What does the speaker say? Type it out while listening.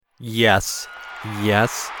Yes,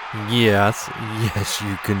 yes, yes, yes,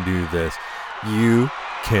 you can do this. You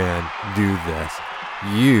can do this.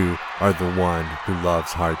 You are the one who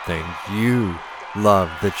loves hard things. You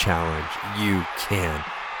love the challenge. You can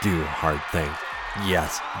do hard things.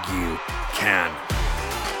 Yes, you can.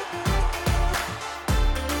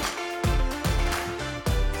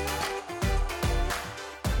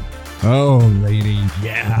 Oh, ladies,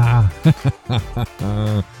 yeah.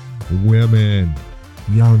 Women,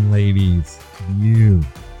 young ladies, you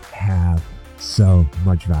have so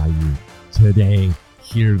much value. Today,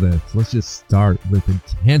 hear this. Let's just start with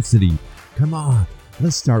intensity. Come on,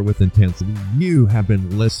 let's start with intensity. You have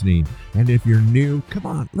been listening. And if you're new, come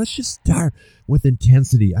on, let's just start with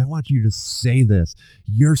intensity. I want you to say this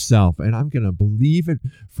yourself, and I'm going to believe it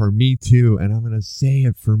for me too, and I'm going to say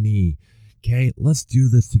it for me. Okay, let's do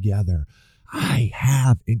this together. I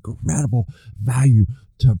have incredible value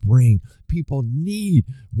to bring. People need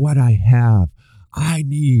what I have. I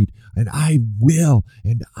need, and I will,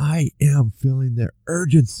 and I am feeling the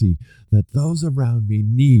urgency that those around me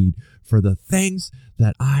need for the things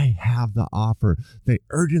that I have to offer. The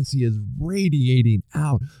urgency is radiating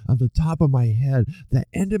out of the top of my head, the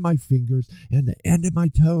end of my fingers, and the end of my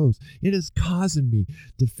toes. It is causing me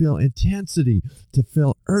to feel intensity, to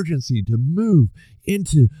feel urgency, to move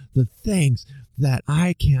into the things that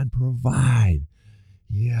I can provide.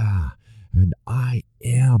 Yeah, and I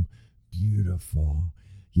am beautiful.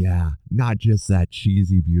 Yeah, not just that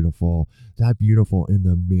cheesy beautiful, that beautiful in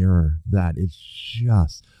the mirror that is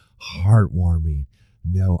just heartwarming.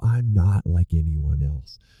 No, I'm not like anyone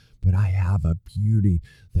else, but I have a beauty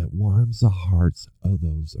that warms the hearts of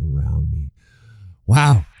those around me.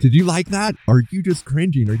 Wow, did you like that? Are you just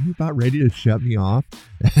cringing? Are you about ready to shut me off?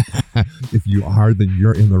 If you are, then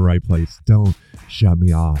you're in the right place. Don't shut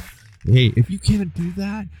me off. Hey, if you can't do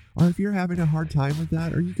that, or if you're having a hard time with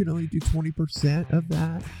that, or you can only do 20% of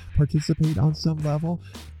that, participate on some level,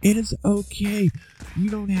 it is okay. You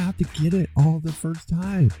don't have to get it all the first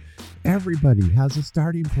time. Everybody has a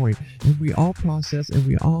starting point, and we all process and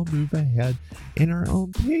we all move ahead in our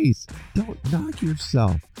own pace. Don't knock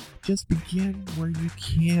yourself. Just begin where you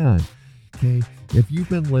can. Okay? If you've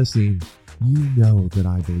been listening, you know that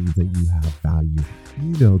I believe that you have value.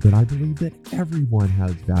 You know that I believe that everyone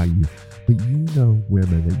has value. But you know,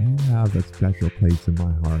 women, that you have a special place in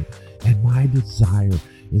my heart. And my desire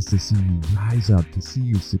is to see you rise up, to see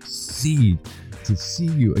you succeed, to see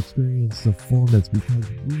you experience the fullness, because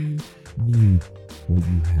we need what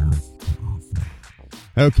you have to offer.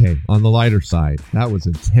 Okay, on the lighter side, that was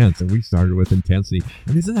intense, and we started with intensity.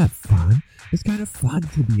 And isn't that fun? It's kind of fun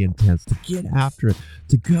to be intense, to get after it,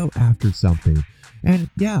 to go after something. And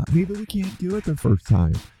yeah, maybe we can't do it the first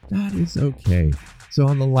time. That is okay. So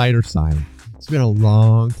on the lighter side, it's been a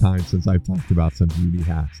long time since I've talked about some beauty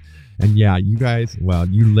hacks. And yeah, you guys, well,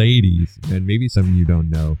 you ladies, and maybe some of you don't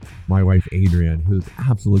know, my wife Adrienne, who's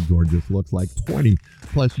absolutely gorgeous, looks like 20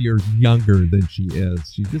 plus years younger than she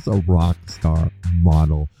is. She's just a rock star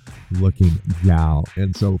model looking gal.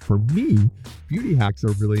 And so for me, beauty hacks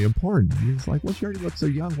are really important. You're just like, well, she already looks so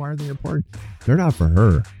young. Why are they important? They're not for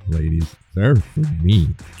her, ladies. They're for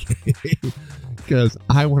me. Because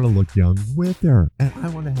I want to look young with her, and I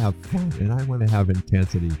want to have fun, and I want to have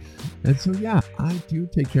intensity. And so, yeah, I do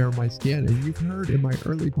take care of my skin. And you've heard in my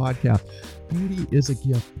early podcast, beauty is a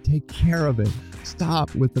gift. Take care of it.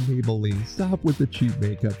 Stop with the Maybelline. Stop with the cheap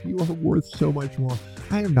makeup. You are worth so much more.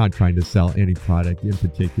 I am not trying to sell any product in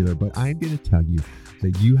particular, but I'm going to tell you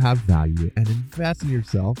that you have value, and invest in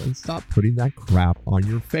yourself and stop putting that crap on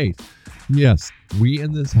your face. Yes, we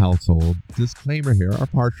in this household, disclaimer here, are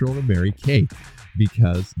partial to Mary Kay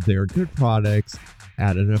because they're good products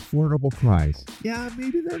at an affordable price. Yeah,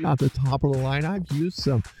 maybe they're not the top of the line. I've used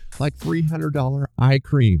some like $300 eye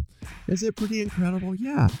cream. Is it pretty incredible?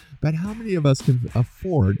 Yeah. But how many of us can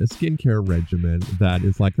afford a skincare regimen that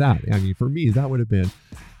is like that? I mean, for me, that would have been,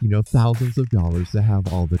 thousands of dollars to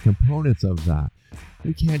have all the components of that.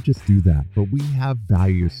 We can't just do that, but we have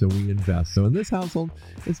value, so we invest. So in this household,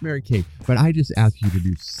 it's Mary Kay. But I just ask you to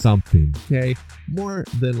do something, okay? More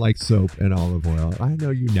than like soap and olive oil. I know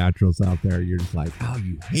you naturals out there, you're just like, oh,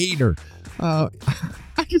 you hater. I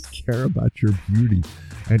just care about your beauty.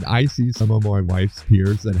 And I see some of my wife's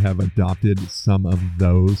peers that have adopted some of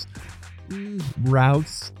those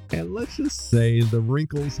routes. And let's just say the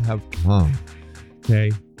wrinkles have come.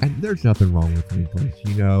 Okay, and there's nothing wrong with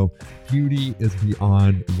wrinkles. Beauty is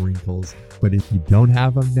beyond wrinkles. But if you don't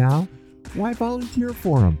have them now, why volunteer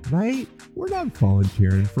for them, right? We're not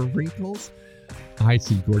volunteering for wrinkles. I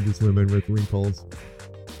see gorgeous women with wrinkles.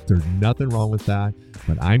 There's nothing wrong with that.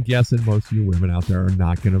 But I'm guessing most of you women out there are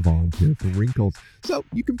not going to volunteer for wrinkles. So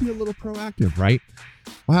you can be a little proactive, right?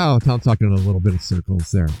 Wow, Tom's talking in a little bit of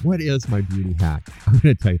circles there. What is my beauty hack? I'm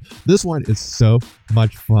going to tell you, this one is so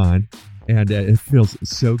much fun and it feels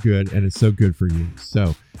so good and it's so good for you.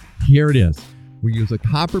 So here it is. We use a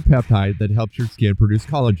copper peptide that helps your skin produce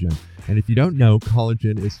collagen. And if you don't know,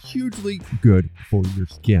 collagen is hugely good for your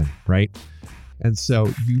skin, right? And so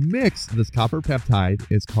you mix this copper peptide.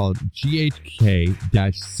 It's called GHK-Cu.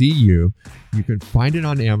 You can find it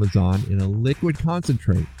on Amazon in a liquid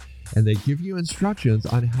concentrate. And they give you instructions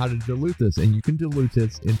on how to dilute this. And you can dilute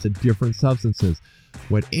this into different substances.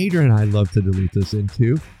 What Adrian and I love to dilute this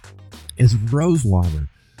into is rose water.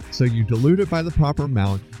 So you dilute it by the proper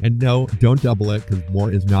amount, and no, don't double it because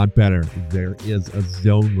more is not better. There is a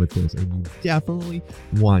zone with this, and you definitely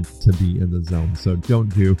want to be in the zone. So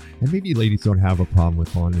don't do, and maybe ladies don't have a problem with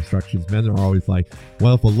following instructions. Men are always like,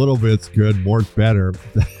 well, if a little bit's good, more's better.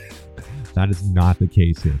 That is not the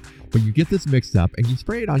case here. But you get this mixed up and you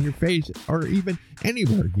spray it on your face or even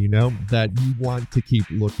anywhere, that you want to keep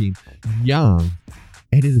looking young.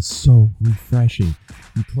 And it is so refreshing.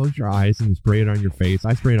 You close your eyes and you spray it on your face.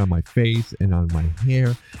 I spray it on my face and on my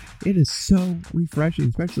hair. It is so refreshing,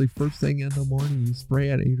 especially first thing in the morning. You spray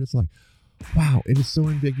it and you're just like, wow, it is so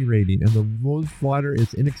invigorating. And the rose water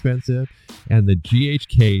is inexpensive and the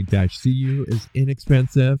GHK-Cu is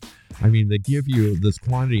inexpensive. I mean, they give you this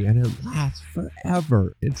quantity and it lasts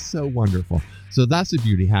forever. It's so wonderful. So that's a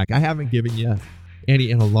beauty hack. I haven't given you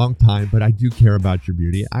any in a long time, but I do care about your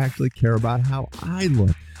beauty. I actually care about how I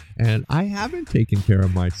look. And I haven't taken care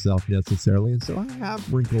of myself necessarily. And so I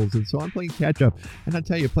have wrinkles. And so I'm playing catch up. And I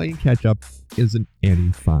tell you, playing catch up isn't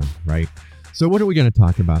any fun, right? So what are we going to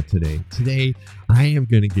talk about today? Today, I am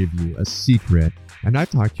going to give you a secret. And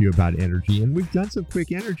I've talked to you about energy. And we've done some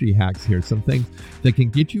quick energy hacks here. Some things that can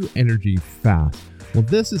get you energy fast. Well,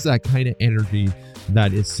 this is that kind of energy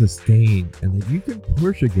that is sustained and that you can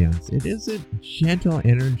push against. It isn't gentle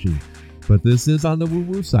energy, but this is on the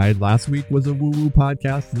woo-woo side. Last week was a woo-woo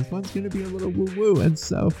podcast. This one's going to be a little woo-woo. And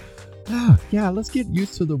so, let's get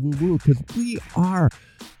used to the woo-woo because we are,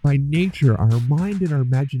 by nature, our mind and our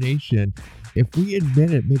imagination, if we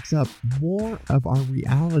admit it, makes up more of our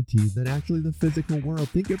reality than actually the physical world.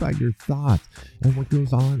 Think about your thoughts and what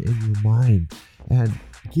goes on in your mind. And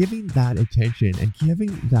giving that attention and giving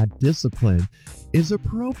that discipline is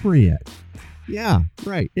appropriate. Yeah,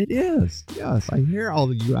 right. It is. Yes, I hear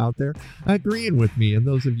all of you out there agreeing with me. And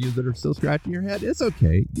those of you that are still scratching your head, it's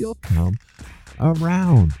okay. You'll come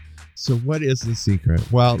around. So what is the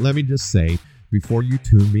secret? Well, let me just say, before you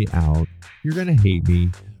tune me out, you're going to hate me,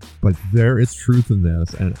 but there is truth in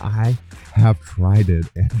this. And I have tried it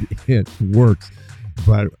and it works.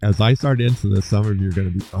 But as I start into this, some of you are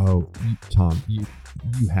going to be, Tom, you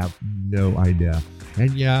have no idea.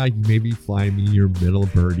 And yeah, you may be flying me your middle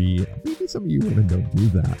birdie. Maybe some of you women don't do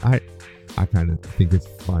that. I kind of think it's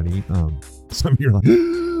funny. Some of you are like,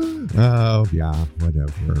 oh yeah,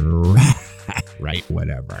 whatever. Right,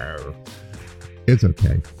 whatever. It's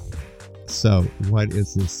okay. So what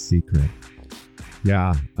is the secret?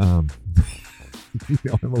 Yeah, I'm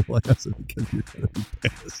a little hesitant because you're going to be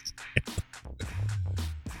pissed.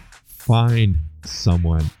 Find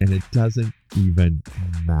someone, and it doesn't even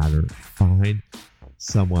matter. Find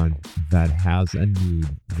someone that has a need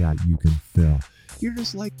that you can fill. You're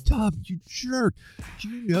just like, Tom, you jerk. Do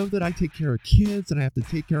you know that I take care of kids and I have to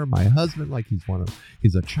take care of my husband like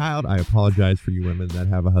he's a child? I apologize for you women that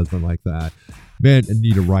have a husband like that. Men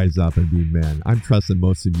need to rise up and be men. I'm trusting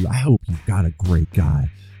most of you. I hope you've got a great guy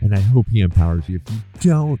and I hope he empowers you. If you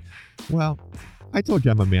don't, well, I told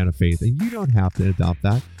you I'm a man of faith and you don't have to adopt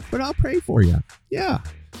that, but I'll pray for you. Yeah,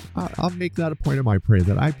 I'll make that a point of my prayer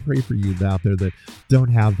that I pray for you out there that don't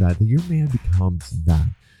have that your man becomes that.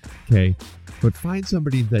 Okay. But find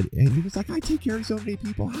somebody that, and you're just like, I take care of so many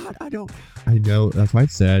people. I know. That's why I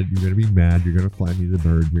said, you're going to be mad. You're going to fly me the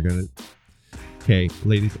bird. Okay,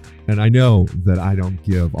 ladies. And I know that I don't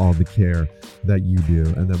give all the care that you do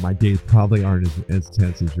and that my days probably aren't as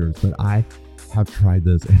tense as yours, but I have tried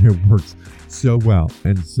this and it works so well.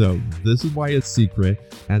 And so this is why it's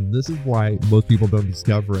secret. And this is why most people don't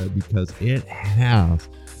discover it, because it has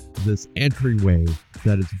this entryway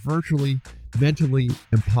that is virtually mentally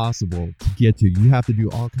impossible to get to. You have to do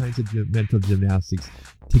all kinds of mental gymnastics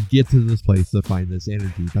to get to this place to find this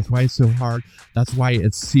energy. That's why it's so hard. That's why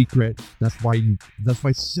it's secret. That's why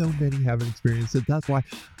so many haven't experienced it. That's why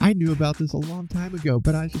I knew about this a long time ago,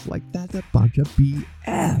 but I was just like, that's a bunch of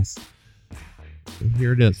BS. And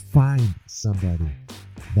here it is. Find somebody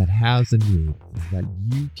that has a need that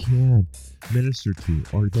you can minister to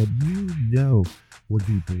or that you know would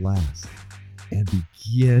be blessed, and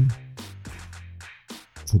begin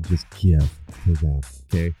to just give to them.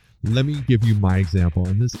 Okay. Let me give you my example.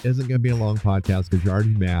 And this isn't going to be a long podcast because you're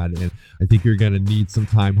already mad. And I think you're going to need some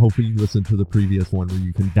time. Hopefully you listen to the previous one where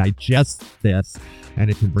you can digest this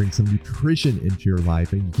and it can bring some nutrition into your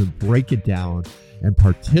life and you can break it down and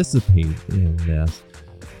participate in this.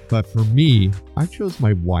 But for me, I chose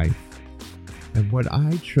my wife. And what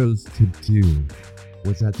I chose to do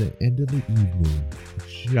was at the end of the evening,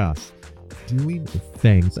 just doing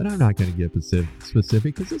things, and I'm not going to get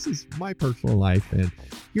specific because this is my personal life and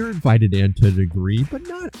you're invited in to a degree, but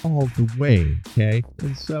not all the way, okay?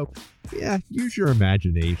 And so, yeah, use your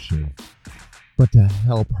imagination, but to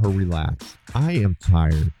help her relax. I am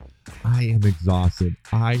tired. I am exhausted.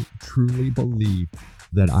 I truly believe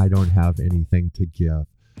that I don't have anything to give,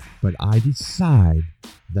 but I decide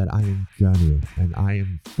that I am gonna, and I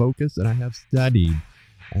am focused and I have studied,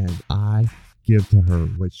 and I give to her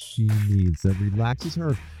what she needs that relaxes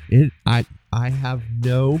her. I have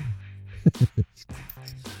no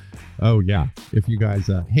oh yeah, if you guys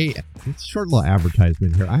hey, it's a short little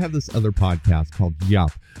advertisement here. I have this other podcast called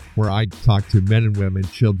Yup, where I talk to men and women,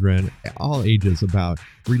 children, all ages, about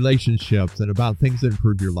relationships and about things that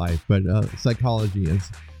improve your life, but psychology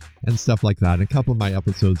and stuff like that. And a couple of my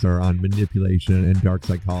episodes are on manipulation and dark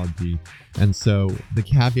psychology. And so the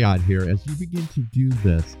caveat here, as you begin to do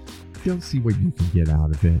this, don't see what you can get out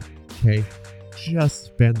of it, okay? Just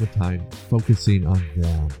spend the time focusing on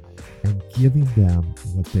them and giving them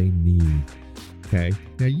what they need, okay?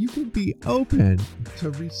 Now, you can be open to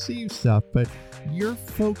receive stuff, but your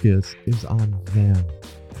focus is on them.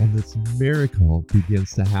 And this miracle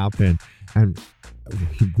begins to happen. And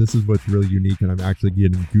this is what's really unique, and I'm actually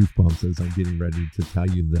getting goosebumps as I'm getting ready to tell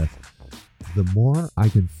you this. The more I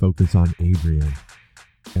can focus on Adrienne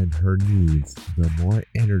and her needs, the more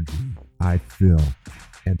energy I feel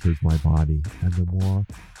enters my body, and the more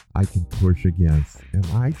I can push against. Am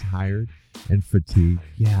I tired and fatigued?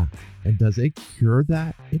 Yeah. And does it cure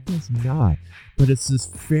that? It does not. But it's this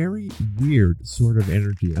very weird sort of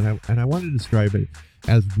energy, and I want to describe it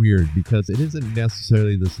as weird because it isn't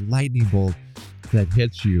necessarily this lightning bolt that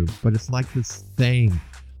hits you, but it's like this thing,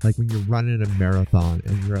 like when you're running a marathon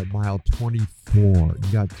and you're at mile 24,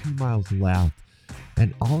 you got 2 miles left,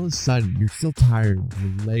 and all of a sudden you're still tired,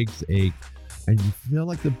 your legs ache, and you feel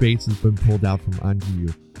like the base has been pulled out from under you.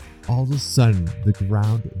 All of a sudden the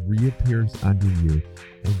ground reappears under you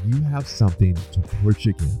and you have something to push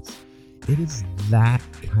against. It is that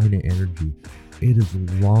kind of energy. It is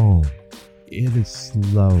long, it is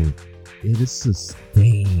slow, it is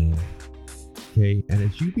sustained. Okay, and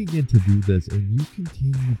as you begin to do this and you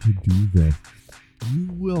continue to do this, you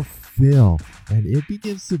will feel, and it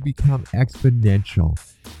begins to become exponential.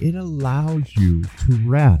 It allows you to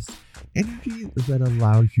rest. Energy that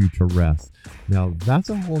allows you to rest. Now, that's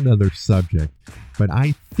a whole nother subject, but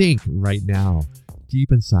I think right now,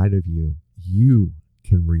 deep inside of you, you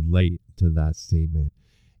can relate to that statement.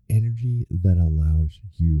 Energy that allows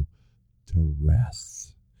you to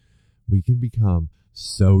rest. We can become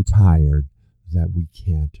so tired that we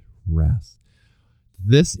can't rest.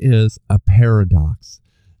 This is a paradox.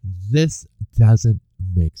 This doesn't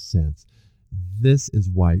make sense. This is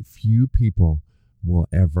why few people will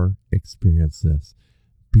ever experience this.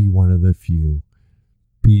 Be one of the few.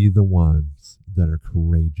 Be the ones that are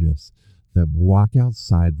courageous, that walk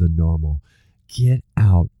outside the normal. Get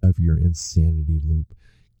out of your insanity loop.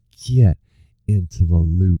 Get into the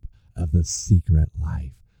loop of the secret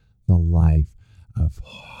life, the life of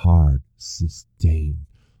hard, sustained,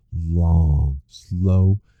 long,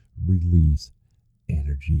 slow release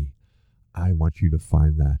energy. I want you to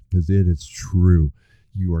find that because it is true.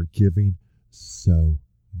 You are giving so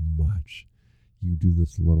much. You do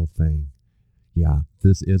this little thing. Yeah,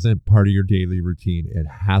 this isn't part of your daily routine. It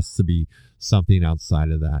has to be something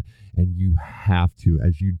outside of that. And you have to,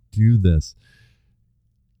 as you do this,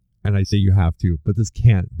 and I say you have to, but this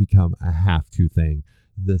can't become a have to thing.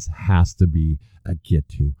 This has to be a get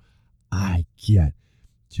to. I get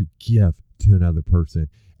to give to another person,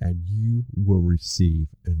 and you will receive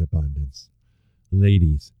in abundance.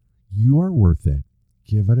 Ladies, you are worth it.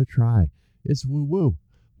 Give it a try. It's woo-woo.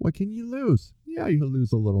 What can you lose? Yeah, you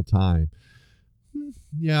lose a little time.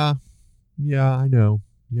 Yeah, I know.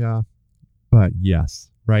 Yeah, but yes,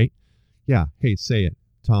 right? Yeah, hey, say it,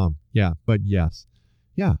 Tom. Yeah, but yes.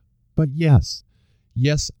 Yeah, but yes.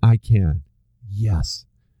 Yes, I can. Yes,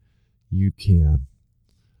 you can.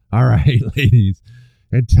 All right, ladies,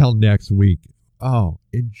 until next week. Oh,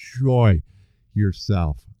 enjoy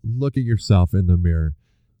yourself. Look at yourself in the mirror.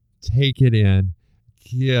 take it in,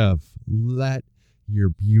 give, let your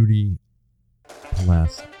beauty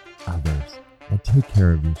bless others, and take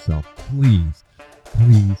care of yourself. Please,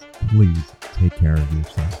 please, please take care of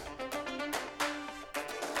yourself.